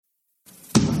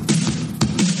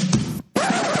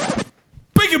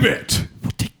Bit.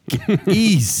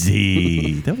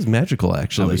 Easy. That was magical,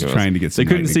 actually. I was trying to get some They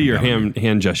couldn't see your lightning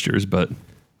hand gestures, but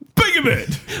Big a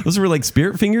Bit. Those were like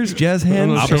spirit fingers, jazz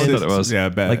hands, I don't know and what it was. Yeah,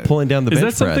 bad. like pulling down the is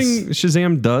bench that press. something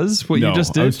Shazam does? What No, you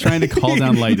just did? I was trying to call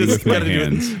down lightning with my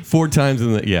hands. 4 times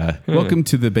in the Welcome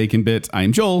to the Bacon Bit.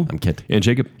 I'm Joel. I'm Kent. And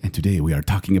Jacob. And today we are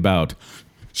talking about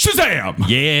Shazam.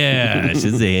 Yeah,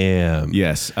 Shazam.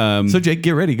 Yes. So Jake,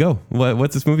 get ready, go.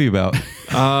 What's this movie about?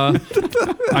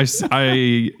 He's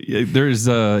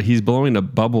blowing a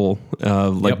bubble,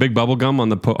 like Yep. big bubble gum on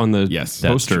the Yes.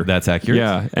 poster. That's accurate.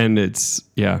 Yeah, and it's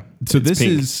So it's this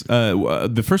pink. is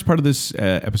the first part of this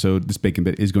episode, this Bacon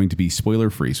Bit, is going to be spoiler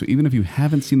free. So even if you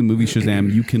haven't seen the movie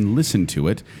Shazam, you can listen to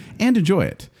it and enjoy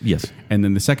it. Yes. And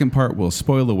then the second part will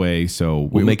spoil away. So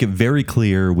We'll make it very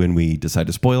clear when we decide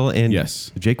to spoil. And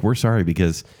Yes. Jake, we're sorry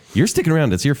because you're sticking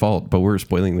around. It's your fault, but we're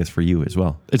spoiling this for you as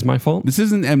well. It's my fault. This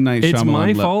isn't M. Night Shyamalan. It's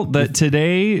my fault that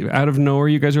today, out of nowhere,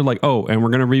 you guys are like, "Oh, and we're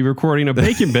going to be recording a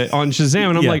Bacon Bit on Shazam,"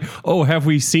 and I'm Yeah. like, "Oh, have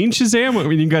we seen Shazam?"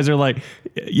 And you guys are like,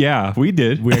 "Yeah, we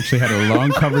did." We actually had a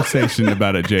long conversation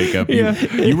about it, Jacob. Yeah.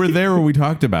 You were there when we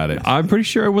talked about it. I'm pretty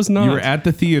sure I was not. You were at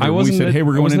the theater. I and we wasn't said, at- "Hey,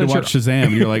 we're I going wasn't in to at watch Shazam."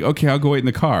 And you're like, "Okay, I'll go wait in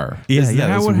the car." Yeah, Is that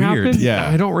that's what weird. happened? Yeah.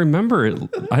 I don't remember it.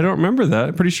 I don't remember that.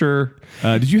 I'm pretty sure.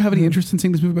 Did you have any interest in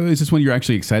seeing this movie? By the way? Is this one you're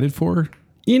actually excited for?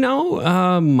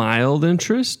 Mild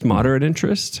interest, moderate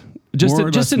interest. Just More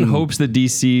or just less in than- hopes that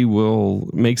DC will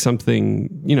make something,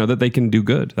 that they can do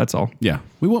good. That's all. Yeah,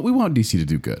 we want DC to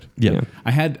do good. Yeah.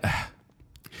 I had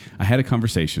a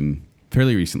conversation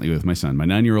fairly recently with my son, my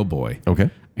 9-year-old boy. Okay.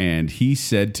 And he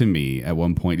said to me at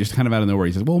one point, just kind of out of nowhere,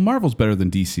 he says, "Well, Marvel's better than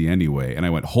DC anyway." And I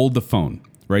went, "Hold the phone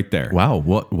right there." Wow.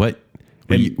 What?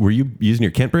 Were you using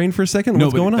your Kent brain for a second?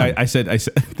 What's but going on? I said,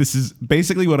 this is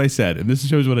basically what I said. And this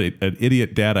shows what an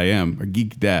idiot dad I am, or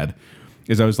geek dad.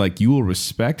 Is I was like, you will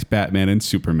respect Batman and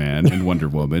Superman and Wonder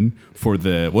Woman for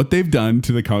what they've done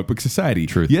to the comic book society.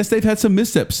 Truth. Yes, they've had some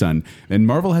missteps, son, and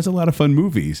Marvel has a lot of fun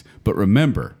movies. But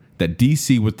remember that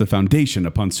DC was the foundation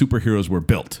upon superheroes were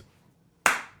built.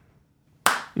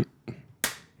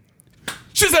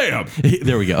 Shazam!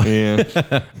 There we go.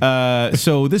 Yeah,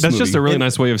 So this that's movie, just a really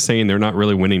nice way of saying they're not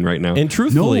really winning right now. And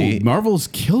truthfully, no, Marvel's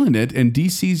killing it, and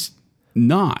DC's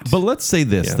not. but let's say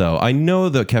this though. I know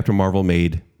that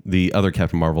the other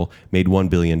Captain Marvel made $1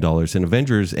 billion, and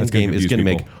Avengers gonna Endgame is confuse going to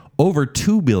make people. over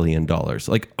 $2 billion,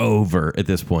 like over at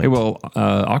this point.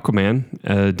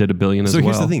 Aquaman did $1 billion as So well.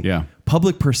 here's the thing. Yeah.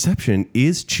 Public perception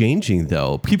is changing,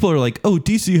 though. People are like, oh,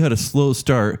 DC had a slow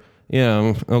start.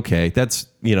 Yeah, okay. That's,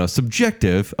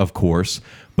 subjective, of course.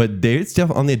 But it's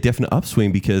on the definite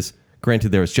upswing because,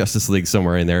 granted, there was Justice League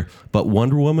somewhere in there. But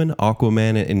Wonder Woman,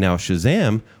 Aquaman, and now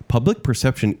Shazam, public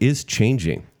perception is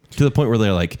changing to the point where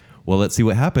they're like, well, let's see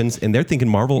what happens. And they're thinking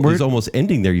Marvel is almost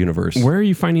ending their universe. Where are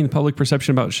you finding the public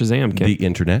perception about Shazam, Ken? The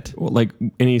internet. Well, like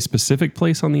any specific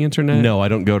place on the internet? No, I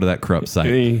don't go to that corrupt site.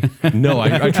 Any- No,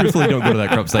 I truthfully don't go to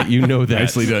that corrupt site. You know that.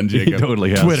 Nicely done, Jacob. You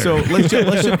totally have. Twitter. So let's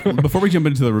jump, before we jump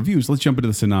into the reviews, let's jump into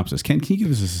the synopsis. Can you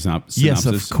give us a synopsis? Yes,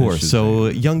 of course. So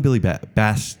young Billy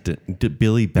Baston.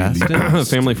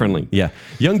 Family friendly. Yeah.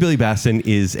 Young Billy Baston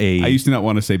is I a... used to not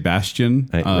want to say Bastion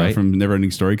Right. from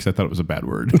Neverending Story because I thought it was a bad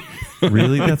word.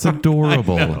 Really? That's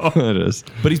adorable. It is.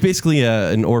 But he's basically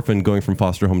an orphan going from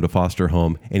foster home to foster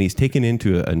home, and he's taken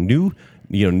into a new,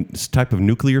 type of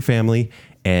nuclear family,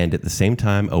 and at the same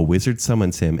time, a wizard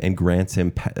summons him and grants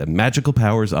him magical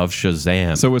powers of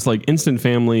Shazam. So it's like Instant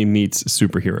Family meets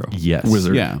superhero. Yes.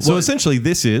 Wizard. Yeah. So Well, essentially,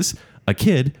 this is a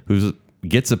kid who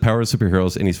gets the power of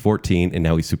superheroes, and he's 14, and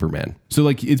now he's Superman. So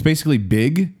like it's basically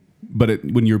Big, but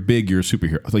when you're big, you're a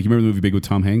superhero. Like you remember the movie Big with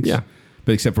Tom Hanks? Yeah.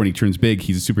 But except for when he turns big,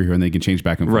 he's a superhero and they can change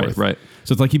back and Right, forth. right.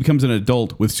 So it's like he becomes an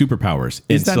adult with superpowers.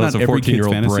 Is that so not it's a every kid's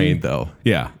 14-year-old fantasy? brain, though.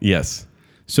 Yeah. Yes.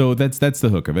 So that's the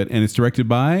hook of it. And it's directed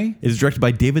by... It is directed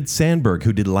by David Sandberg,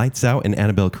 who did Lights Out and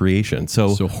Annabelle Creation.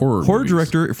 So horror movies.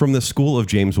 director from the school of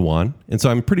James Wan. And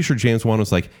so I'm pretty sure James Wan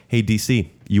was like, hey, DC,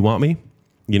 you want me?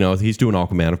 He's doing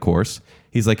Aquaman, of course.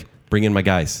 He's like, bring in my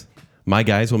guys. My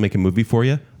guys will make a movie for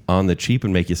you on the cheap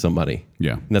and make you some money.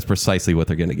 Yeah. And that's precisely what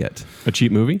they're going to get. A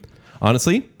cheap movie?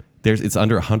 Honestly, it's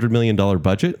under $100 million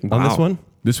budget on this Wow. one.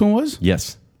 This one was?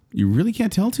 Yes. You really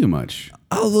can't tell too much.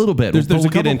 A little bit. There's but a we'll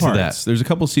couple get into parts. that. There's a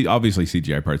couple, obviously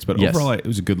CGI parts, but Yes. overall it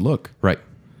was a good look. Right.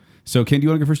 So Ken, do you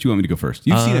want to go first? Do you want me to go first?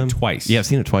 You've seen it twice. Yeah, I've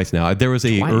seen it twice now. There was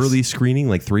a Twice. early screening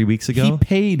like 3 weeks ago. He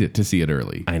paid to see it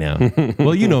early. I know.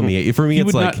 Well, you know me. For me, He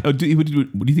it's would like... not, do you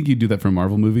think you'd do that for a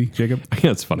Marvel movie, Jacob?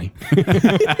 Yeah, it's funny.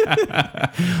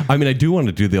 I mean, I do want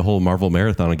to do the whole Marvel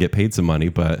marathon and get paid some money,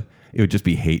 but it would just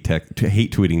be hate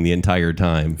tweeting the entire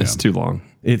time. It's too long.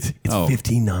 It's Oh.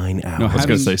 59 hours. No, I was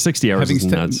going to say 60 hours is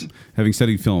nuts. Having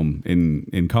studied film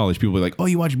in college, people are like, "Oh,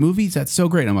 you watch movies? That's so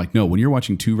great." And I'm like, "No, when you're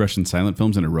watching 2 Russian silent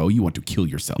films in a row, you want to kill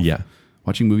yourself." Yeah.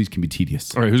 Watching movies can be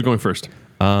tedious. All right, who's going first?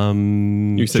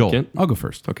 You said Joel. Kent? I'll go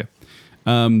first. Okay.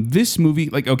 This movie,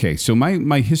 so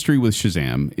my history with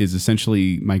Shazam is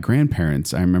essentially my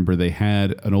grandparents. I remember they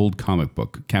had an old comic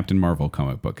book, Captain Marvel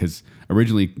comic book, because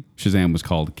originally Shazam was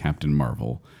called Captain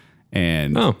Marvel.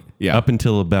 And yeah, Up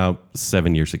until about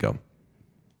 7 years ago.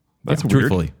 That's weird.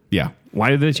 Truthfully. yeah. Why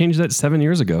did they change that 7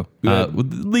 years ago?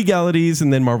 With legalities,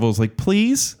 and then Marvel was like,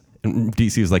 please. And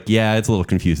DC was like, yeah, it's a little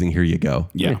confusing. Here you go.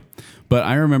 Yeah. But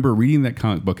I remember reading that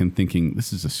comic book and thinking,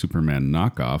 this is a Superman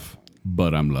knockoff,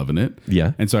 but I'm loving it.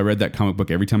 Yeah. And so I read that comic book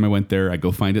every time I went there. I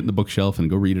go find it in the bookshelf and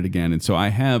go read it again. And so I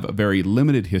have a very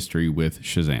limited history with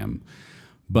Shazam.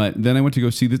 But then I went to go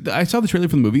see this. I saw the trailer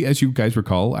for the movie. As you guys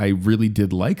recall, I really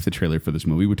did like the trailer for this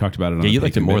movie. We talked about it on Yeah, you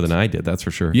liked it Bacon more Bits. than I did. That's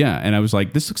for sure. Yeah, and I was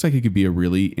like, this looks like it could be a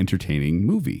really entertaining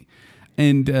movie.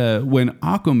 And when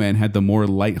Aquaman had the more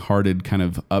lighthearted kind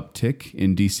of uptick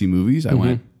in DC movies, I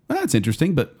went, well, that's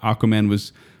interesting. But Aquaman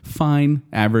was fine,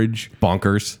 average.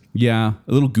 Bonkers. Yeah,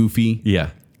 a little goofy.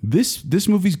 Yeah. This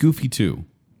movie's goofy too.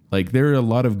 Like there are a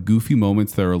lot of goofy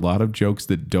moments. There are a lot of jokes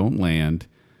that don't land.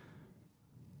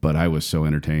 But I was so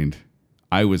entertained.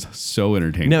 I was so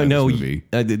entertained by this movie.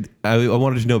 I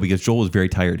wanted to know because Joel was very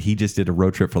tired. He just did a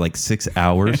road trip for like 6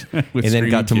 hours and then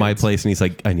screaming got to my kids. place and he's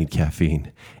like, I need caffeine.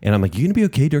 And I'm like, you going to be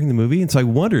okay during the movie? And so I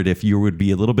wondered if you would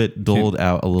be a little bit dulled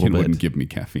out a little Ken bit. wouldn't give me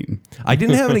caffeine. I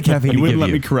didn't have any caffeine He to wouldn't give let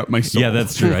you. me corrupt my soul. Yeah,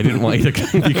 that's true. I didn't want you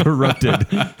to be corrupted.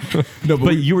 No,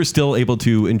 but you were still able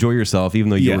to enjoy yourself even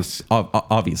though you Yes. were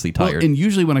obviously Well, tired. and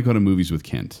usually when I go to movies with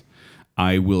Kent,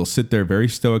 I will sit there very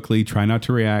stoically, try not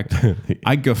to react.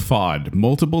 I guffawed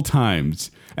multiple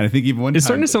times. And I think even one It's time...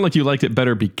 starting to sound like you liked it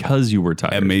better because you were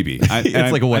tired. Maybe.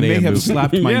 It's like a 1 I may a.m. have movie.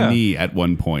 slapped my Yeah. knee at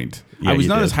one point. Yeah, I was you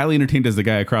not did. as highly entertained as the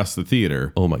guy across the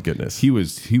theater. Oh my goodness. He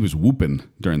was whooping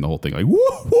during the whole thing. Like, woo,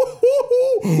 woo, woo,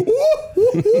 woo, woo,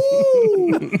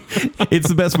 woo. It's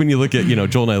the best when you look at,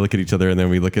 Joel and I look at each other and then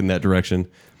we look in that direction.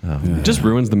 It just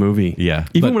ruins the movie. Yeah.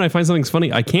 Even when I find something's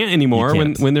funny, I can't anymore You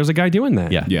can't. when there's a guy doing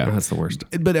that. Yeah. Yeah. Oh, that's the worst.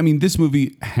 But I mean, this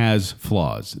movie has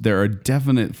flaws. There are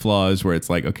definite flaws where it's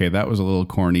like, okay, that was a little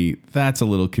corny. That's a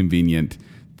little convenient.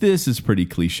 This is pretty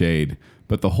cliched.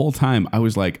 But the whole time I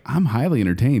was like, I'm highly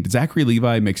entertained. Zachary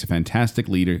Levi makes a fantastic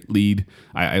lead.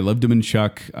 I loved him in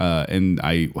Chuck. And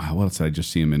what else did I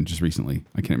just see him in just recently?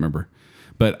 I can't remember.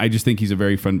 But I just think he's a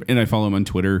very fun, and I follow him on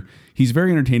Twitter. He's very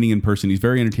entertaining in person. He's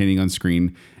very entertaining on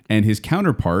screen. And his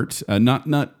counterpart, not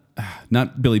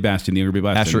Billy Bastion, the younger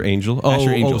Billy Bastion. Asher Angel.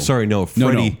 Asher Angel. Oh, sorry. No,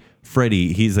 Freddie.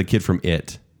 Freddie, he's a kid from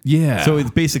It. Yeah. So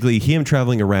it's basically him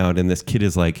traveling around, and this kid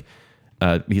is like,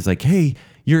 he's like, hey,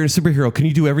 you're a superhero. Can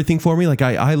you do everything for me? Like,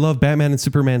 I love Batman and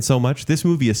Superman so much. This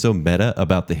movie is so meta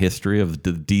about the history of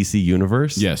the DC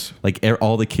universe. Yes. Like,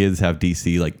 all the kids have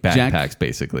DC, like, backpacks,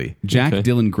 basically. Jack Okay.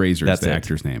 Dylan Grazer That's is the it.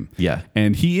 actor's name. Yeah.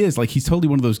 And he is like, he's totally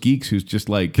one of those geeks who's just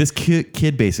like, This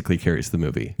kid basically carries the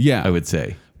movie. Yeah. I would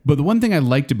say. but the one thing I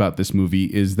liked about this movie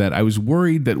is that I was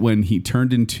worried that when he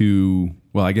turned into,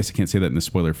 well, I guess I can't say that in the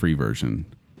spoiler free version,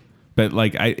 but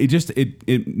like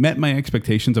it met my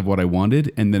expectations of what I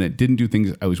wanted. And then it didn't do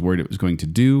things I was worried it was going to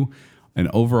do. And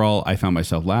overall, I found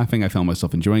myself laughing. I found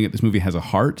myself enjoying it. This movie has a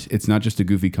heart. It's not just a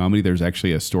goofy comedy. There's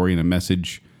actually a story and a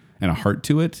message and a heart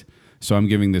to it. So I'm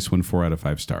giving this one 4 out of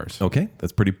 5 stars. Okay.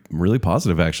 That's really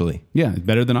positive, actually. Yeah,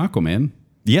 better than Aquaman.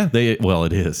 Yeah.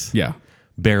 It is. Yeah.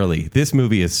 Barely. This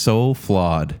movie is so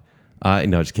flawed.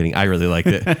 No, just kidding. I really liked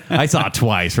it. I saw it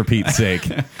twice, for Pete's sake.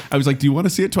 I was like, do you want to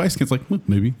see it twice? It's like, well,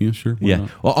 maybe. Yeah, sure. Why Yeah.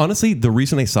 not? Well, honestly, the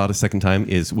reason I saw it a second time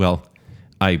is, well,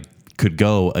 I could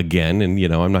go again, and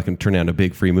I'm not going to turn down a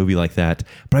big free movie like that.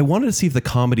 But I wanted to see if the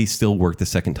comedy still worked the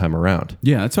second time around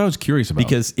Yeah, that's what I was curious about.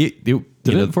 because it Did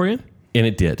it for you? and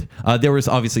it did. There was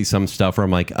obviously some stuff where I'm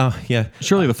like, oh yeah,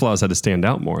 Surely the flaws had to stand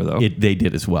out more, though. they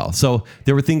did as well. So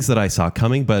there were things that I saw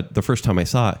coming, but the first time I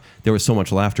saw it, there was so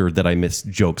much laughter that I missed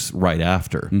jokes right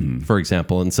after, for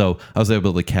example. And so I was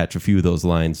able to catch a few of those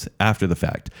lines after the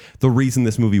fact. The reason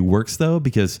this movie works, though,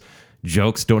 because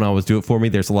jokes don't always do it for me.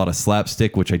 There's a lot of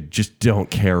slapstick, which I just don't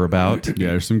care about. yeah,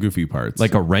 there's some goofy parts.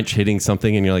 Like a wrench hitting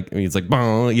something, and you're like, it's like,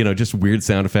 bong, just weird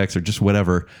sound effects or just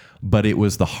whatever. But it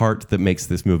was the heart that makes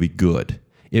this movie good.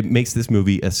 It makes this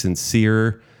movie a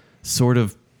sincere sort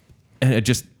of, and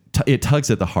it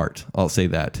tugs at the heart. I'll say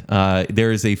that.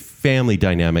 There is a family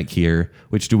dynamic here,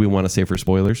 which do we want to say for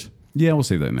spoilers? yeah, we'll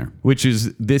save that in there.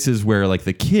 This is where like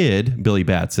the kid, Billy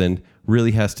Batson,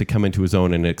 really has to come into his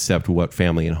own and accept what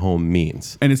family and home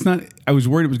means. And it's not, I was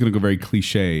worried it was going to go very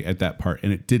cliche at that part,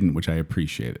 and it didn't, which I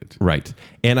appreciated. Right.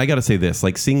 And I got to say this,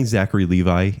 like seeing Zachary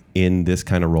Levi in this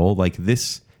kind of role, like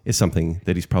this is something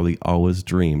that he's probably always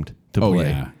dreamed to play.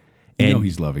 Yeah. And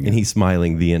He's loving it. And he's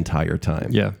smiling the entire time.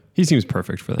 Yeah. He seems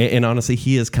perfect for that. And honestly,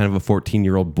 he is kind of a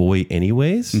 14-year-old boy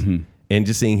anyways. And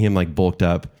just seeing him like bulked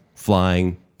up,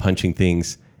 flying, punching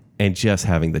things, and just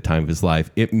having the time of his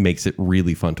life, it makes it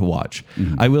really fun to watch.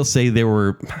 I will say there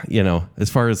were, as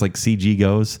far as like CG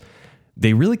goes,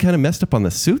 they really kind of messed up on the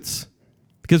suits.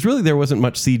 Because really there wasn't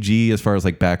much CG as far as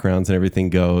like backgrounds and everything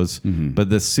goes. But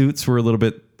the suits were a little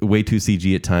bit way too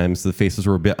CG at times. The faces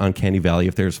were a bit uncanny valley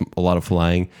if there's a lot of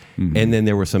flying. And then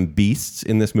there were some beasts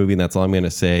in this movie, and that's all I'm going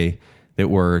to say, that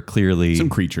were clearly... Some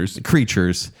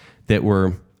creatures that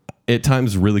were at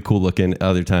times really cool looking.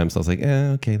 Other times I was like,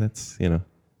 okay, that's,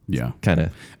 Yeah. kind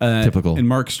of typical. And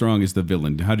Mark Strong is the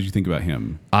villain. How did you think about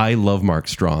him? I love Mark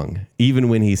Strong, even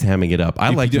when he's hamming it up. I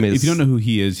liked him as... If you don't know who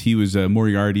he is, he was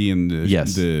Moriarty in the,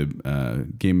 Yes. the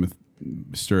Game of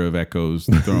Stir of Echoes,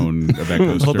 the Throne of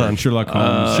Echoes. Hold on. Sherlock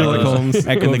Holmes. Sherlock Holmes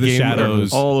Echo in the of the Game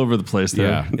Shadows. All over the place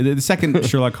there. Yeah. The second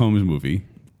Sherlock Holmes movie.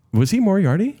 Was he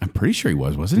Moriarty? I'm pretty sure he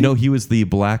was, wasn't he? No, he was the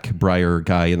Blackbriar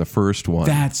guy in the first one.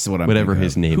 That's what I'm Whatever thinking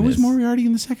his of. name Who was is. Moriarty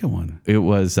in the second one? It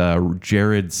was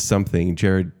Jared something.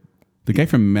 Jared, The guy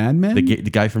from Mad Men? the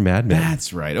guy from Mad Men.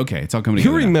 That's right. Okay. It's all coming Who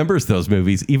together. now. remembers those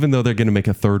movies, even though they're going to make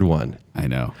a third one? I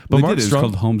know. But They Mark did it. It's Strong-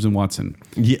 called Holmes and Watson.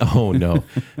 Yeah, oh no.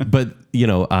 But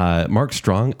Mark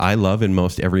Strong, I love in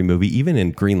most every movie, even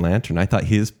in Green Lantern. I thought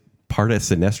his part as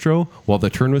Sinestro, while the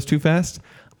turn was too fast,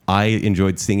 I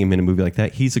enjoyed seeing him in a movie like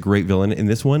that. He's a great villain. In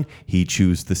this one, he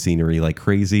chews the scenery like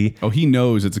crazy. Oh, he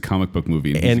knows it's a comic book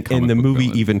movie. he's a And comic the book movie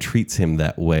villain. even treats him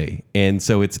that way. And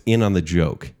so it's in on the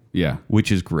joke, Yeah.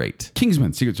 which is great.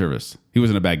 Kingsman, Secret Service. He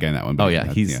wasn't a bad guy in that one. but Oh yeah,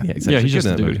 he's Yeah, actually he's good just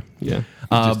in a that movie. dude. Yeah.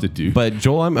 just a dude. But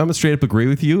Joel, I'm gonna straight up agree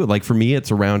with you. Like for me,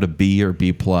 it's around a B or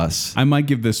B plus. I might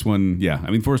give this one, yeah.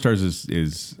 I mean, 4 stars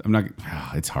is I'm not,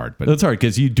 it's hard, but It's hard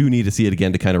because you do need to see it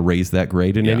again to kind of raise that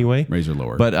grade in Yeah, any way. raise or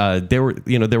lower. But there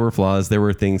were flaws. There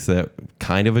were things that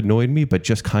kind of annoyed me, but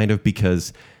just kind of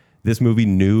because this movie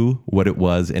knew what it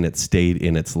was and it stayed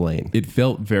in its lane. it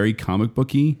felt very comic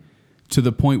booky to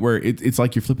the point where it's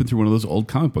like you're flipping through one of those old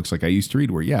comic books like I used to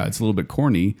read where, yeah, it's a little bit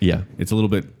corny. Yeah. It's a little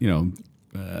bit,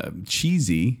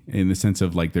 cheesy in the sense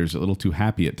of like there's a little too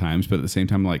happy at times, but at the same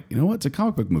time, like, you know what? It's a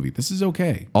comic book movie. This is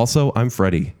okay. Also, I'm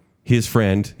Freddy. His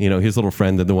friend, his little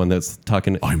friend, the one that's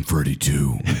talking. I'm Freddy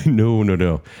too.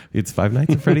 No. It's Five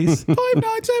Nights at Freddy's. Five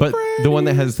Nights at But Freddy's. the one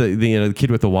that has the kid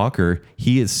with the walker,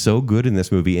 he is so good in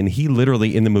this movie, and he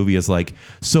literally in the movie is like,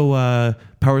 so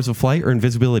powers of flight or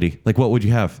invisibility? Like, what would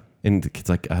you have? And the kid's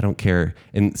like, I don't care.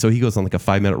 And so he goes on like a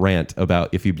 5-minute rant about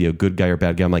if you'd be a good guy or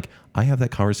bad guy. I'm like, I have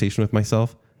that conversation with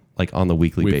myself like on the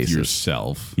weekly with basis.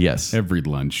 yourself. Yes. Every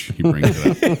lunch he brings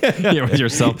it up. Yeah, with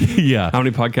yourself. Yeah. How many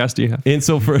podcasts do you have? And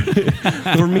so for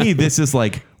me, this is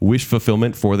like wish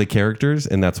fulfillment for the characters,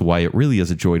 and that's why it really is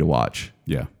a joy to watch.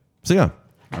 Yeah. So yeah.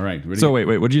 All right. Ready? So wait,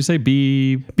 what did you say?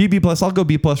 B? B plus. I'll go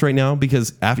B plus right now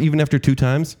because even after 2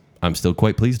 times, I'm still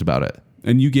quite pleased about it.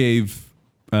 And you gave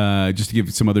just to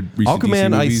give some other recent DC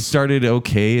Aquaman, I movies. started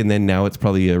okay, and then now it's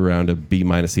probably around a B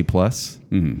minus C plus.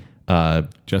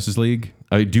 Justice League.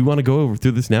 Do you want to go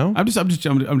through this now? I'm just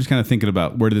kind of thinking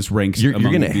about where this ranks You're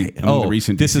among, gonna. the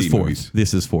recent this DC is fourth. movies.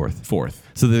 This is fourth. Fourth.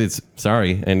 So that it's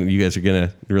sorry, and you guys are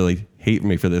gonna really hate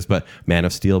me for this, but Man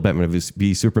of Steel, Batman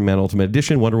v Superman Ultimate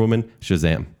Edition, Wonder Woman,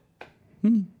 Shazam.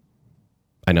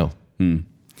 I know.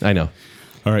 I know.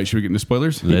 All right. Should we get into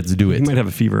spoilers? Let's do You it. might have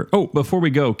a fever. Oh, before we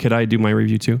go, could I do my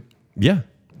review too Yeah.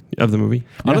 of the movie?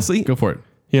 Honestly, Go for it.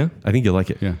 Yeah. I think you'll like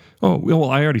it. Yeah. Oh, well,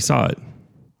 I already saw it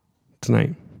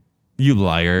tonight. You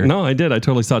liar. No, I did. I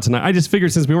totally saw it tonight. I just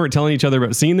figured since we weren't telling each other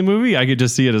about seeing the movie, I could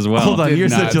just see it as well. Hold on, did you're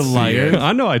not such a see liar. it.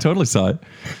 I know. I totally saw it.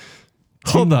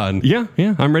 Hold on. Yeah.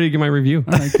 I'm ready to get my review.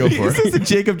 All right. Go for it. It's a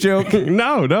Jacob joke.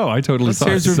 No, I totally saw it.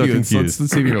 Here's so review. confused.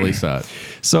 Let's see if you really saw it.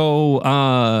 So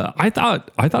I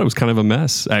thought it was kind of a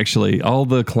mess. Actually, all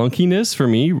the clunkiness for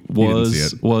me didn't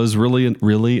see it. was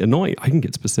really annoying. I can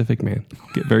get specific, man.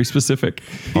 Get very specific.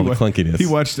 All the clunkiness. He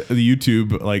watched the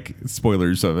YouTube like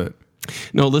spoilers of it.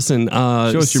 No, listen. Show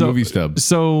us your movie stub.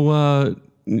 So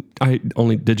I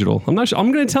only digital. I'm not sure.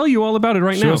 I'm going to tell you all about it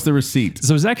right Show now. us the receipt.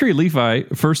 So Zachary Levi,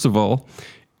 first of all,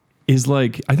 is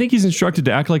like, I think he's instructed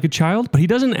to act like a child, but he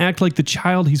doesn't act like the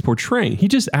child he's portraying. He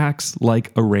just acts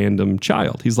like a random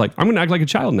child. He's like, I'm going to act like a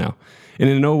child now. And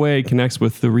in no way connects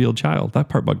with the real child. That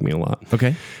part bugged me a lot.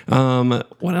 Okay.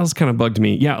 What else kind of bugged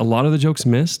me? Yeah, a lot of the jokes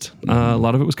missed. A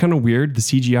lot of it was kind of weird. The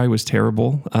CGI was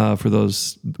terrible for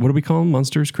those, what do we call them?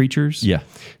 Monsters, creatures? Yeah.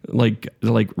 Like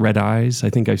red eyes. I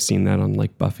think I've seen that on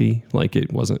like Buffy. Like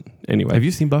it wasn't. Anyway. Have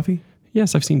you seen Buffy?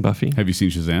 Yes, I've seen Buffy. Have you seen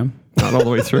Shazam? Not all the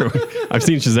way through. I've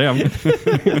seen Shazam.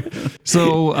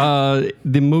 So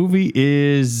the movie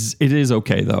is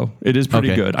okay though. It is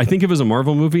pretty Okay. good. I think if it was a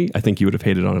Marvel movie, I think you would have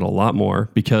hated on it a lot more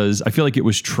because I feel like it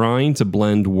was trying to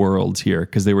blend worlds here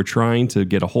because they were trying to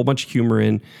get a whole bunch of humor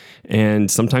in, and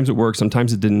sometimes it worked,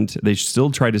 sometimes it didn't. They still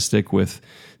tried to stick with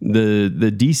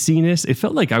the DC-ness. It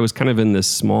felt like I was kind of in this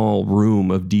small room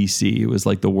of DC. It was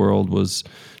like the world was,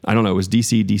 I don't know, it was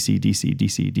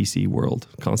DC world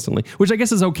constantly, which I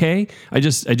guess is okay. I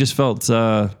just felt,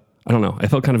 I don't know, I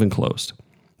felt kind of enclosed.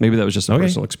 Maybe that was just a personal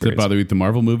Does it experience. bother you with the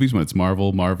Marvel movies when it's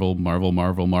Marvel?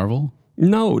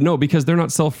 No, because they're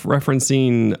not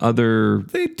self-referencing other.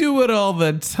 They do it all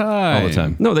the time. All the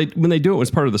time. No, when they do it,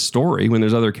 it's part of the story. When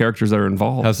there's other characters that are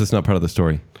involved. How's this not part of the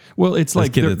story? Well, it's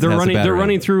like kid that they're has a running. They're battery.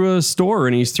 running through a store,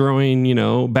 and he's throwing,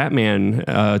 Batman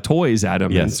toys at him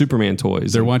and Yes. Superman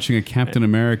toys. They're And watching a Captain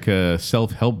America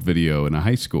self-help video in a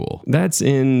high school. that's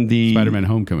in the Spider-Man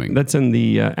Homecoming. That's in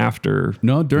the after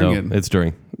No, during No, it. it's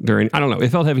during. during. I don't know. It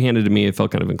felt heavy-handed to me. It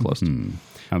felt kind of enclosed. I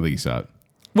don't think you saw it.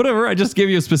 Whatever. I just gave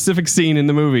you a specific scene in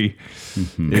the movie.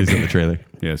 It is in the trailer.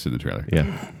 Yeah, it's in the trailer. Yeah.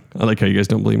 I like how you guys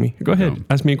don't believe me. Go ahead. No.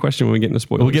 Ask me a question when we get into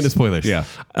spoilers. We'll get into spoilers. Yeah.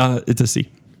 It's a C.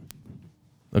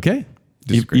 Okay.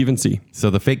 Disagree. Even C. So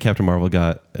the fake Captain Marvel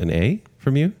got an A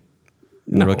from you?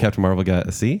 The No. real Captain Marvel got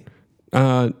a C?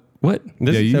 What?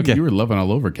 This- Yeah, you were loving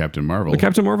all over Captain Marvel.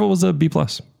 Captain Marvel was a B+.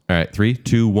 All right, 3,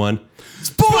 2, 1.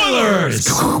 Spoilers!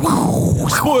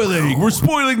 Spoiling! We're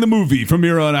spoiling the movie from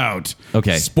here on out.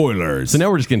 Okay. Spoilers. So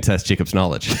now we're just going to test Jacob's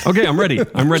knowledge. Okay, I'm ready.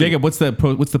 I'm ready. Jacob, what's the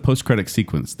post-credit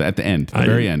sequence at the end, the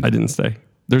very end? I didn't stay.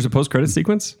 There's a post-credit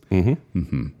sequence?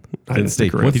 Mm-hmm. I didn't stay.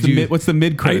 stick around. What's the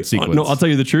mid-credit sequence? No, I'll tell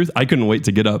you the truth. I couldn't wait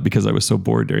to get up because I was so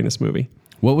bored during this movie.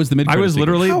 What was the I mid-credit was sequence?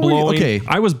 literally How were you- blowing. okay.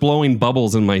 I was blowing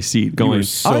bubbles in my seat, going, were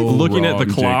so looking at the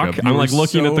wrong, clock. Jacob. You I'm were like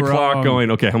looking at the so clock, wrong.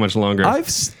 going, okay, how much longer?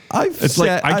 It's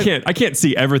like I can't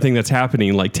see everything that's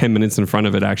happening like 10 minutes in front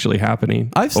of it actually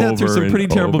happening. I've sat through Over some and pretty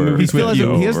terrible over movies and with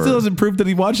you. He over. still hasn't proved that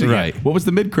he watched it yet. Right. What was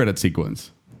the mid-credit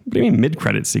sequence? What do you mean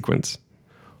mid-credit sequence?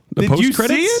 The Did you see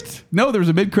post-credits? it? No, there was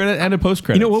a mid-credit and a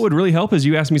post-credit. You know what would really help is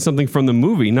you ask me something from the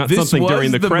movie, not This something was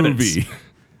during the credits. movie.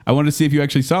 I wanted to see if you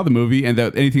actually saw the movie and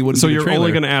that anything wouldn't So be the you're trailer.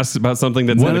 only going to ask about something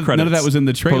that's in the credits. None of that was in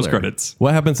the trailer. Post credits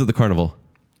What happens at the carnival?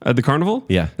 at the carnival.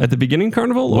 Yeah. at the beginning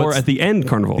carnival or What's at the end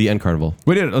carnival. The end carnival.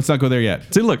 Wait, let's not go there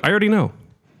yet. See, look, I already know.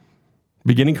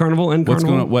 Beginning carnival, end What's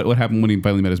carnival. going on? What happened when he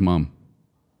finally met his mom?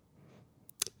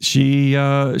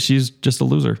 She's just a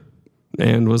loser,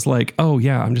 and was like, "Oh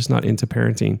yeah, I'm just not into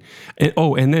parenting."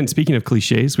 And then speaking of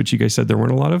cliches, which you guys said there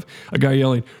weren't a lot of, a guy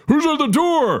yelling, "Who's at the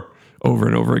door?" over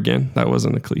and over again. That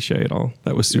wasn't a cliche at all.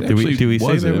 That was super. Do we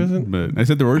say there wasn't? But I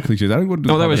said there were cliches. I don't.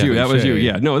 No, that was you. That was you.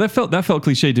 Yeah. No, that felt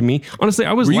cliche to me. Honestly,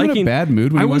 I was Were you in a liking. bad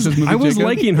mood when I you watched was. this movie, I was Jacob?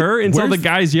 liking her until Where's- the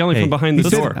guys yelling Hey, from behind he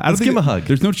the said- door. I don't Let's think give him a hug.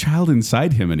 There's no child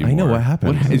inside him anymore. I know what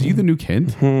happened. Is you the new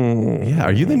kid? Yeah,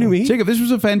 are you the new me? Jacob, this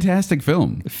was a fantastic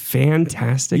film.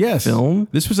 Fantastic Yes, film.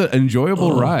 This was an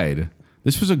enjoyable ride.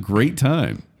 This was a great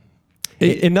time.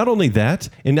 And not only that,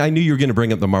 and I knew you were going to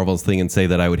bring up the Marvels thing and say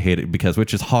that I would hate it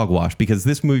which is hogwash, because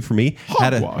this movie for me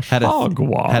had Hogwash.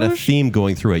 a theme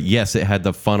going through it. Yes, it had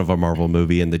the fun of a Marvel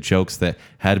movie and the jokes that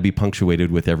had to be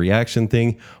punctuated with every action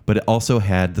thing, but it also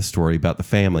had the story about the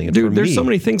family. And Dude, for there's me, so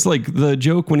many things like the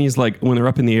joke when he's like when they're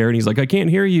up in the air and he's like, "I can't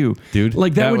hear you." Dude,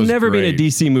 like that that would was never be in a great.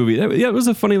 DC movie. That was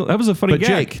a funny But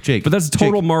gag. Jake, But that's a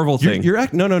total Jake, Marvel thing. You're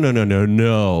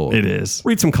no. It is.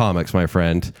 Read some comics, my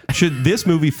friend. This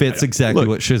movie fits exactly Look,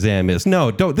 what Shazam is.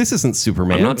 No, don't. This isn't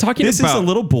Superman. I'm not talking this about is a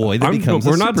little boy that becomes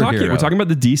we're a not superhero. talking. We're talking about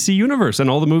the DC universe and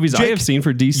all the movies I Jake, have seen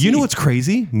for DC. You know what's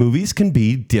crazy? Movies can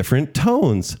be different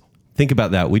tones. Think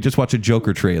about that. We just watched a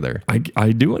Joker trailer. I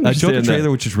do A understand Joker that.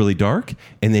 trailer, which is really dark,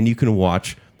 and then you can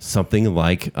watch something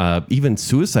like even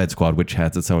Suicide Squad, which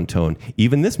has its own tone.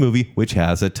 Even this movie, which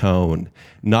has a tone.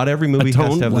 Not every movie A has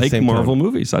tone to have the like same Marvel tone.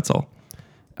 movies. That's all.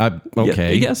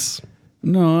 Okay. Yeah, yes.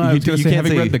 No, I was going to you say, can't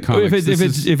having say- read the comics,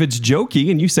 If it's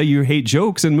jokey and you say you hate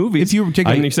jokes in movies, If you were-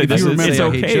 Jacob, and you say if this you is, remember- it's I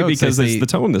hate okay jokes, because I it's say- the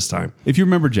tone this time. if you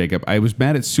remember, Jacob, I was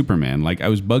mad at Superman. Like, I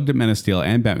was bugged at Man of Steel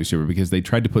and Batman Super because they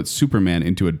tried to put Superman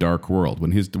into a dark world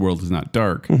when his world is not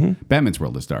dark. Batman's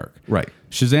world is dark. Right.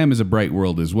 Shazam is a bright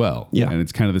world as well. Yeah. And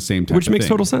it's kind of the same type Which of makes thing.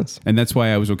 total sense. And that's why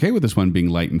I was okay with this one being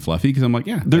light and fluffy because I'm like,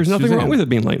 yeah. There's that's nothing Shazam. wrong with it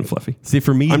being light and fluffy. See,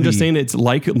 for me, I'm just saying it's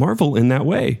like Marvel in that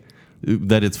way.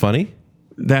 that it's funny.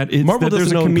 That it's Marvel that there's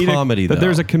a doesn't own comedic comedy, that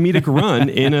there's a though. comedic run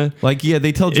in a Like, yeah,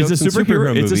 they tell It's jokes a in superhero-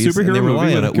 superhero it's a movies, and they superhero rely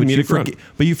movie on with it, which you comedic run.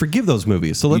 but you forgive those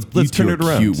movies. So let's You turn two it are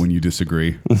around. cute when you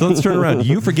disagree. So let's turn it around.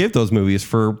 You forgive those movies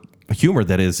for humor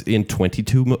that is in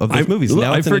 22 of those movies. Look,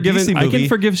 Now it's in a DC I movie, can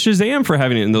forgive Shazam for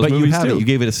having it in those but you movies have too. it. You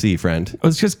gave it a C, friend,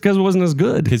 It's just because it wasn't as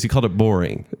good. because you called it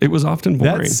boring. It was often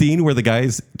boring. That scene where the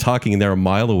guy's talking and they're a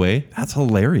mile away, that's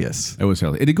hilarious. It was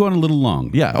hell. It did go on a little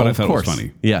long. Yeah, but I of thought course. it was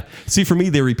funny. Yeah. See, for me,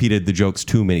 they repeated the jokes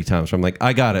too many times. So I'm like,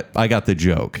 I got it. I got the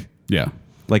joke. Yeah.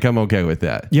 Like, I'm okay with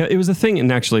that. Yeah, it was a thing.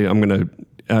 And actually, I'm going to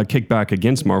kick back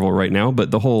against Marvel right now.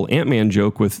 But the whole Ant-Man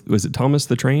joke with, was it Thomas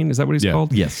the Train? Is that what he's Yeah.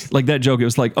 called? Yes. Like that joke, it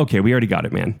was like, okay, we already got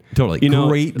it, man. Totally. You know,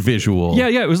 Great visual. Yeah,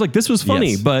 yeah. It was like, this was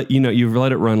funny, Yes. but you've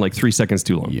let it run like 3 seconds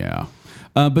too long. Yeah.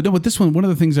 But no, with this one of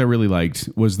the things I really liked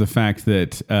was the fact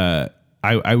that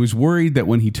I was worried that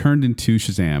when he turned into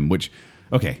Shazam, which,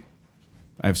 okay,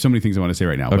 I have so many things I want to say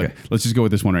right now, Okay. but let's just go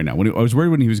with this one right now. I was worried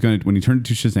when he turned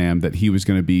into Shazam that he was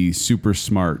going to be super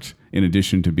smart in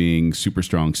addition to being super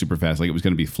strong, super fast, like it was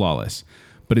going to be flawless.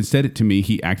 But instead, to me,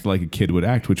 he acted like a kid would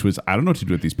act, which was, I don't know what to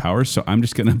do with these powers, so I'm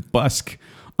just going to busk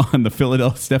on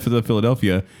the steps of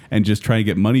Philadelphia and just try and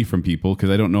get money from people because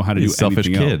I don't know how to do Selfish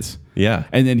anything kids. else. Yeah.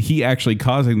 And then he actually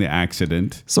causing the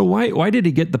accident. So why did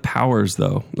he get the powers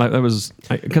though? Like, that was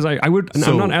because I would.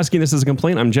 So- I'm not asking this as a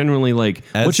complaint. I'm genuinely like,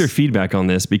 As- what's your feedback on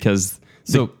this? Because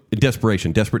So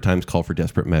desperation, desperate times call for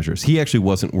desperate measures. He actually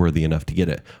wasn't worthy enough to get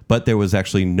it, but there was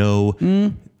actually no.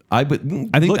 I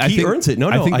think he earns it. No,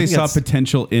 I think they saw that's-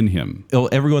 potential in him,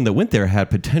 everyone that went there had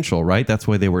potential, right? That's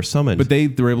why they were summoned. but they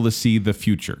were able to see the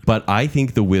future. But I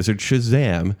think the wizard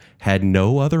Shazam had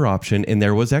no other option, and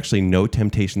there was actually no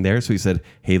temptation there. So he said,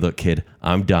 "Hey, look, kid,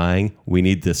 I'm dying. We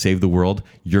need to save the world.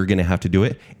 You're going to have to do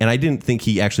it." And I didn't think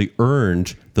he actually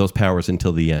earned those powers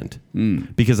until the end,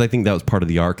 because I think that was part of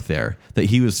the arc there. That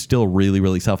he was still really,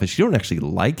 really selfish. You don't actually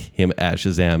like him as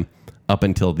Shazam up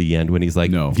until the end when he's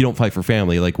like, No. "If you don't fight for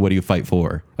family, like, what do you fight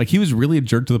for?" Like he was really a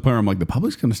jerk to the point where I'm like, the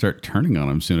public's going to start turning on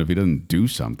him soon if he doesn't do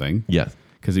something. Yeah.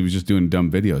 Because he was just doing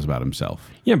dumb videos about himself.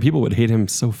 yeah, people would hate him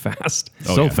so fast.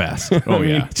 So yeah. fast. Oh,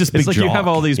 yeah. Just It's big like you have jock,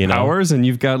 all these you know? powers and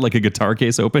you've got like a guitar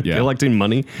case open, Yeah. collecting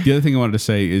money. The other thing I wanted to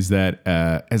say is that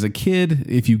as a kid,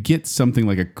 if you get something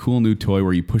like a cool new toy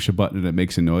where you push a button and it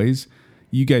makes a noise,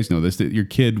 you guys know this, that your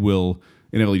kid will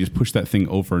inevitably just push that thing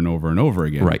over and over and over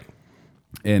again. Right.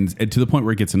 And to the point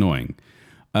where it gets annoying.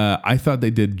 I thought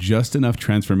they did just enough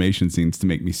transformation scenes to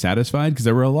make me satisfied because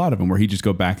there were a lot of them where he'd just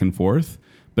go back and forth,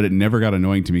 but it never got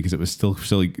annoying to me because it was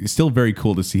still very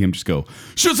cool to see him just go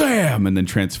Shazam and then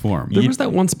transform. There was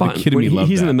that one spot kid in when me loved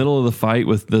he's in that. the middle of the fight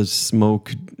with the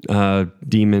smoke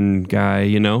demon guy,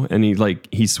 and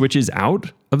he switches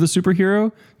out of the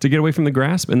superhero to get away from the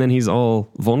grasp, and then he's all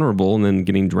vulnerable and then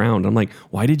getting drowned. I'm like,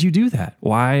 why did you do that?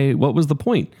 Why? What was the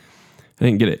point? I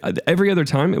didn't get it. Every other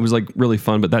time it was like really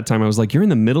fun, but that time I was like, you're in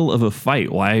the middle of a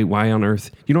fight. Why on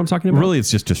earth? You know what I'm talking about? Really, it's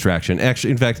just distraction.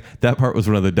 Actually, in fact, that part was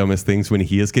one of the dumbest things when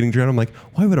he is getting drowned. I'm like,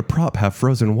 why would a prop have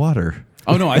frozen water?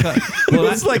 Oh no, I thought. Well,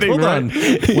 It's like, hold right. on.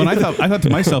 when I thought to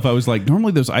myself, I was like,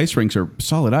 normally those ice rinks are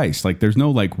solid ice. Like there's no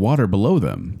like water below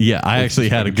them. Yeah, I actually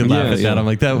had a good laugh at that. I'm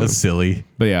like, that was silly.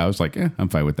 But yeah, I was like, I'm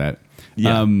fine with that.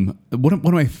 Yeah. One of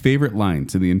my favorite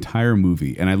lines in the entire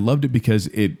movie, and I loved it because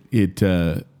it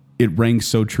rang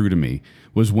so true to me,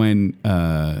 was when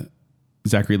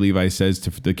Zachary Levi says to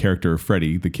the character of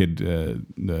Freddy, the kid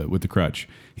with the crutch,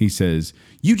 he says,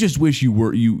 "You just wish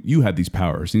you had these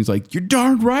powers." And he's like, "You're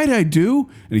darn right I do."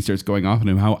 And he starts going off on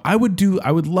him how I would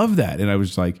love that. And I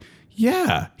was like,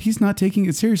 yeah, he's not taking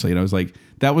it seriously. And I was like,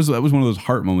 that was one of those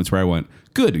heart moments where I went,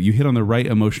 good, you hit on the right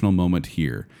emotional moment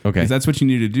here. Okay. Because that's what you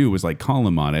needed to do, was like call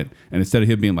him on it. And instead of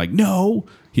him being like, no,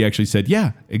 he actually said,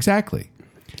 yeah, exactly.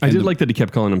 I did like that he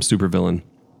kept calling him supervillain.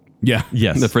 Yeah.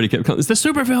 Yes. That Freddy kept calling, it's the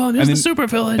supervillain, it's the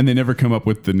supervillain. And they never come up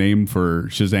with the name for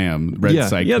Shazam, Red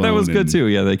Cyclone. Yeah, that was good and too.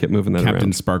 Yeah, they kept moving that Captain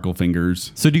around. Sparkle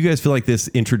Fingers. So do you guys feel like this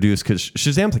introduced, because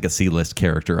Shazam's like a C-list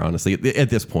character, honestly, at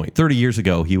this point. 30 years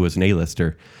ago, he was an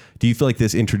A-lister. Do you feel like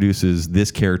this introduces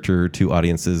this character to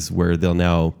audiences where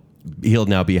he'll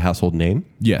now be a household name?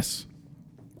 Yes.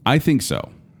 I think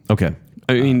so. Okay.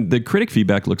 I mean, the critic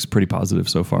feedback looks pretty positive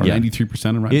so far. 93%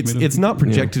 on Rotten Tomatoes. It's not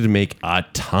projected to make a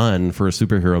ton for a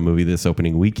superhero movie this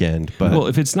opening weekend, but Well,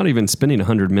 if it's not even spending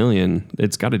 $100 million,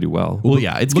 it's got to do well. well,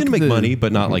 yeah, it's look going to at make the- money,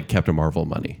 but not like Captain Marvel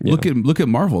money. Look at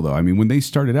Marvel though. I mean, when they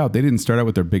started out, they didn't start out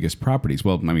with their biggest properties.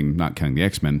 Well, I mean, not counting the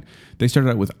X-Men. They started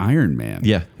out with Iron Man.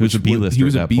 Yeah, who's a B-lister He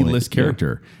was at a that point. B-list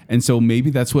character, and so maybe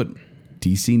that's what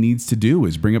DC needs to do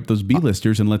is bring up those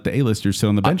B-listers and let the A-listers sit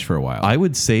on the bench for a while. I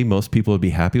would say most people would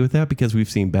be happy with that because we've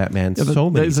seen Batman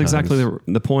so many That's times. exactly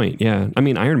the point. Yeah. I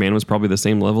mean, Iron Man was probably the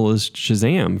same level as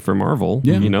Shazam for Marvel.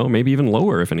 Yeah. You know, maybe even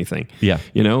lower, if anything. Yeah.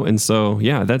 You know, and so,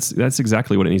 yeah, that's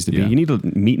exactly what it needs to be. Yeah. You need to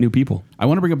meet new people. I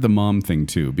want to bring up the mom thing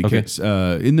too because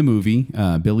in the movie,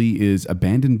 Billy is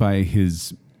abandoned by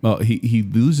his. Well, he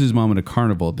loses his mom at a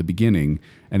carnival at the beginning,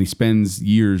 and he spends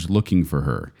years looking for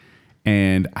her.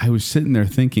 And I was sitting there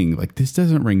thinking, like, this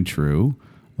doesn't ring true.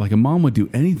 Like, a mom would do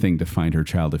anything to find her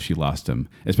child if she lost him.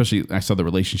 Especially, I saw the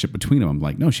relationship between them. I'm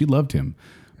like, no, she loved him.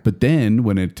 But then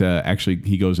when it actually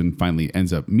he goes and finally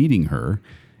ends up meeting her,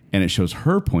 and it shows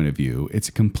her point of view, it's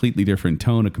a completely different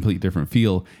tone, a completely different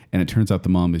feel. And it turns out the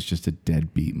mom is just a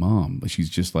deadbeat mom.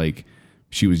 She's just like,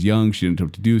 she was young, she didn't know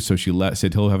what to do, so she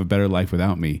said he'll have a better life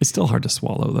without me. It's still hard to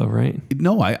swallow, though, right?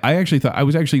 No, I actually thought I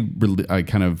was actually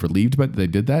kind of relieved by that they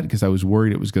did that because I was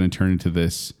worried it was going to turn into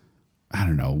this, I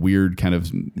don't know, weird kind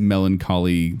of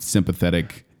melancholy,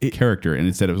 sympathetic character, and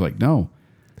instead it was like, no,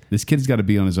 this kid's got to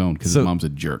be on his own because his mom's a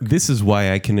jerk. This is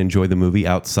why I can enjoy the movie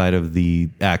outside of the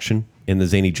action and the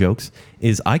zany jokes.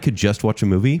 Is I could just watch a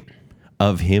movie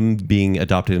of him being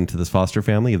adopted into this foster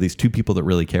family of these two people that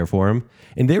really care for him,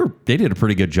 and they did a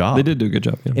pretty good job. They did do a good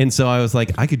job. Yeah. And so I was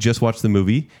like, I could just watch the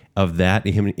movie of that,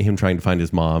 him trying to find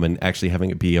his mom and actually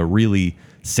having it be a really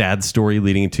sad story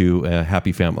leading to a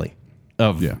happy family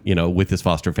with his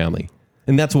foster family.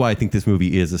 And that's why I think this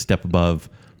movie is a step above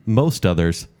most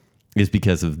others, is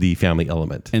because of the family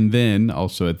element. And then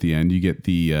also at the end, you get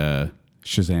the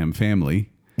Shazam family,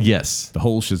 Yes. the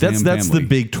whole Shazam That's family. the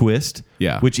big twist.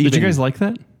 Yeah. Which Did even, you guys like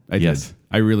that? I Yes. did.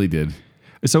 I really did.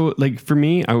 So, like, for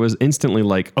me, I was instantly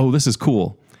like, oh, this is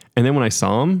cool. And then when I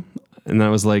saw him, and I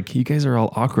was like, you guys are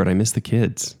all awkward. I miss the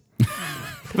kids.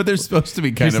 But they're supposed to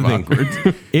be kind Here's of the thing.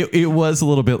 awkward. it was a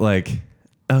little bit like,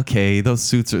 okay, those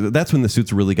suits are. That's when the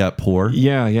suits really got poor.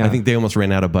 Yeah, yeah. I think they almost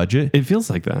ran out of budget. It feels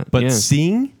like that. But yeah.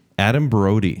 seeing Adam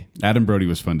Brody Adam Brody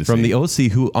was fun to from see. the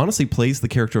OC, who honestly plays the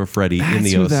character of Freddy in That's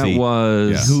the who OC, that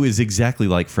was. Yeah. who is exactly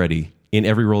like Freddy in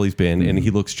every role he's been, and he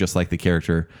looks just like the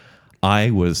character.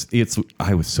 I was so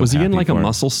Was he in happy like a for him.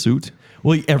 muscle suit?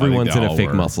 Well, everyone's they in a all fake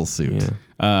were. muscle suit.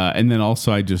 Yeah. And then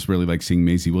also, I just really like seeing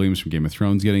Maisie Williams from Game of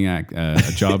Thrones getting a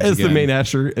job As again. the main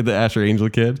the Asher Angel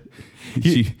kid.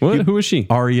 Who is she?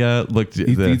 Arya looked.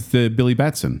 He's the Billy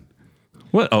Batson.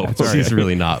 What? Oh, She's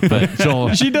really not, but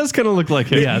Joel. she does kind of look like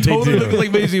him. Yeah, they Totally do. looked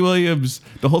like Maisie Williams.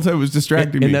 The whole time it was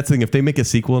distracting me. And that's the thing. If they make a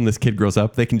sequel and this kid grows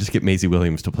up, they can just get Maisie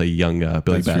Williams to play young Billy That's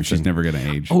true. Batson. She's never going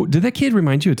to age. Oh, did that kid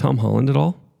remind you of Tom Holland at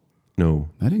all? No.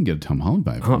 I didn't get a Tom Holland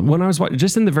vibe from him. When I was watching,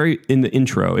 just in the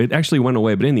intro, it actually went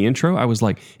away. But in the intro, I was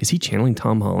like, "Is he channeling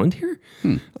Tom Holland here?"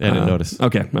 I didn't notice.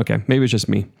 Okay, maybe it's just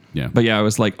me. Yeah. But yeah, I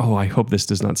was like, "Oh, I hope this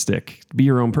does not stick. Be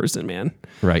your own person, man."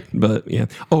 Right. But yeah.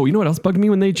 Oh, you know what else bugged me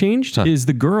when they changed is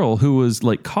the girl who was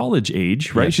like college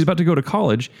age, right? Yes. She's about to go to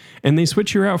college, and they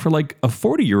switch her out for like a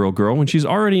 40-year-old girl when she's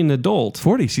already an adult.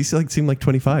 40. She seemed like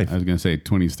 25. I was going to say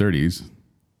 20s, 30s.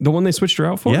 The one they switched her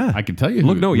out for? Yeah. I can tell you.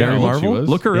 Look, no, yeah, how old Marvel. she was.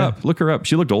 Look her Yeah. up. Look her up.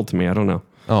 She looked old to me. I don't know.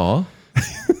 Aw.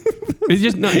 It's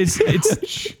just no. It's.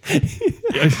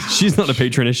 She's not a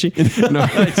patron, is she? No,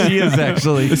 She is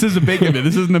actually. This is a bacon bit.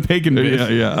 This isn't a bacon bit. yeah,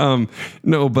 yeah.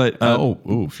 No, but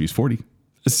She's 40.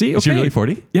 see, okay. Is she really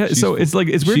 40? Yeah. So it's like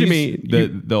it's weird to me.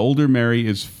 The older Mary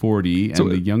is 40,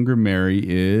 and the younger Mary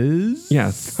is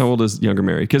Yeah. How old is younger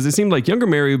Mary? Because it seemed like younger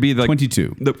Mary would be like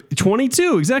 22.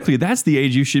 22. Exactly. That's the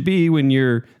age you should be when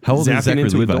you're How old is zapping Zachary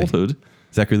into Levi? adulthood.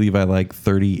 Zachary Levi, like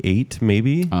 38,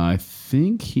 maybe? I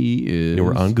think he is.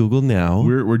 We're on Google now.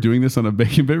 We're doing this on a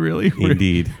bacon bit, really?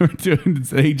 Indeed. We're doing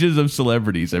ages of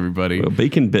celebrities, everybody. A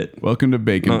bacon bit. Welcome to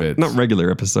Bacon Bits. Not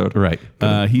regular episode. Right.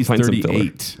 He's Find some filler.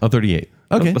 38. Oh, 38.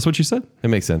 Okay. That's what you said. That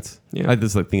makes sense. Yeah. I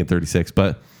just like thinking 36,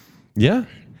 but yeah.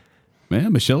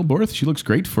 Man, Michelle Borth, she looks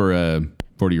great for a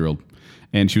 40-year-old.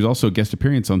 And she was also a guest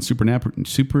appearance on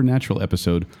Supernatural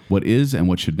episode, What Is and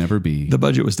What Should Never Be. The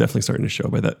budget was definitely starting to show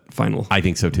by that final. I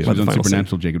think so too. She was on final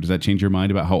Supernatural, Jacob. Does that change your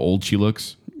mind about how old she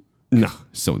looks? No,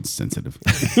 So insensitive.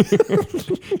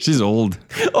 she's old.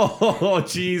 Oh,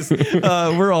 jeez.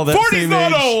 We're all that 40's same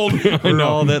not age. old. We're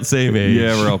all that same age.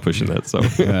 Yeah, we're all pushing that. So,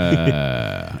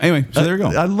 Anyway, so there we go.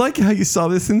 I like how you saw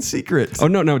this in secret. oh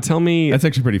no, tell me. That's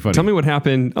actually pretty funny. Tell me what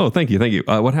happened. Oh, thank you.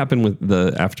 What happened with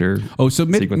the after? Oh, so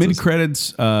sequences? mid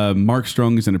credits, Mark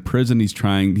Strong is in a prison. He's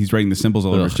writing the symbols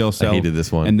all over his jail I cell. hated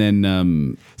this one. And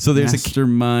then So there's a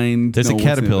Mastermind. There's a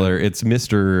caterpillar. It's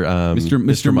Mr.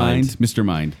 Mr. Mind. Mr.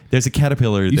 Mind. There's a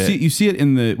caterpillar. You see it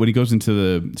in the when he goes into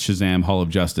the Shazam Hall of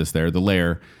Justice. There, the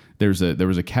lair. There was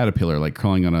a caterpillar like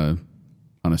crawling on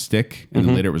a stick, and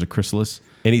then later it was a chrysalis.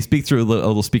 and he speaks through a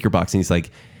little speaker box, and he's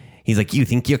like, you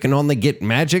think you can only get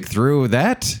magic through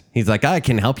that? He's like, I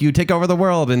can help you take over the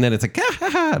world. And then it's like, ha, ha,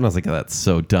 ha. And I was like, oh, that's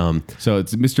so dumb. So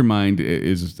it's Mr. Mind.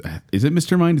 Is it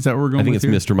Mr. Mind? Is that what we're going? I think with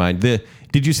it's here? Mr. Mind.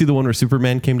 Did you see the one where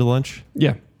Superman came to lunch?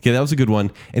 Yeah. Okay, that was a good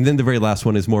one. And then the very last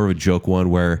one is more of a joke one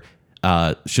where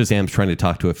Shazam's trying to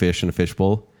talk to a fish in a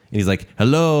fishbowl. And he's like,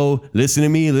 hello, listen to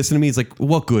me. He's like,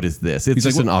 what good is this? It's He's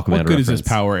just like, an Aquaman what good is reference. this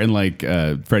power? And like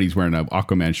Freddy's wearing an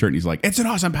Aquaman shirt, and he's like, it's an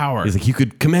awesome power. He's like, you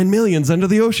could command millions under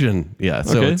the ocean. Yeah,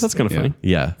 so Okay, it's, that's kind of funny.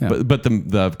 yeah. Yeah. But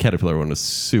the caterpillar one was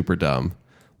super dumb.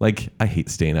 Like, I hate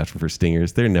staying after for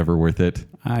stingers. They're never worth it.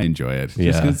 I enjoy it. Just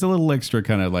Yeah. 'cause it's a little extra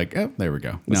kind of like, oh, there we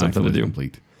go. Now I something feel to it's do.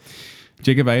 complete.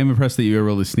 Jacob, I am impressed that you were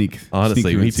able to sneak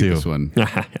Honestly, through me and see too. this one.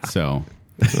 So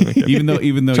Okay. even though Trying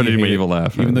to you do my hate evil it,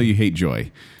 laugh. even though you hate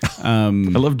Joy, I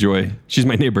love Joy. She's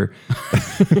my neighbor.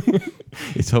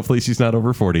 Hopefully she's not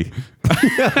over 40.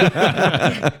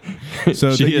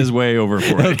 so She is way over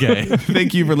 40. Okay.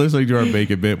 thank you for listening to our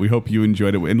Bake a Bit. We hope you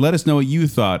enjoyed it. And let us know what you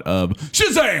thought of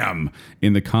Shazam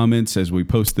in the comments as we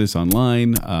post this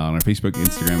online on our Facebook,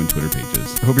 Instagram, and Twitter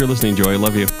pages. Hope you're listening, Joy.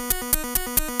 Love you.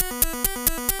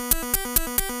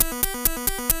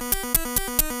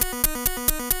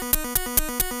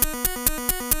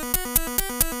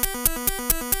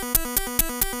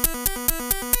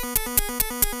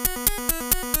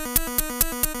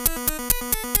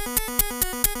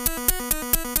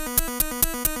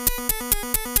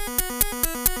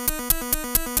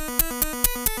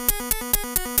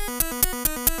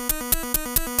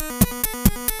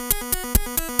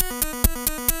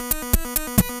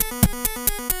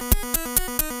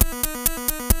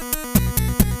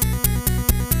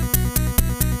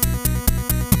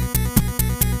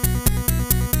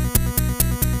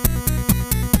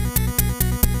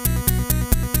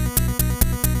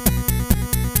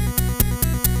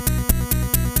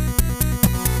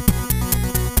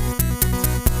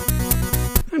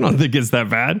 I don't think it's that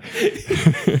bad.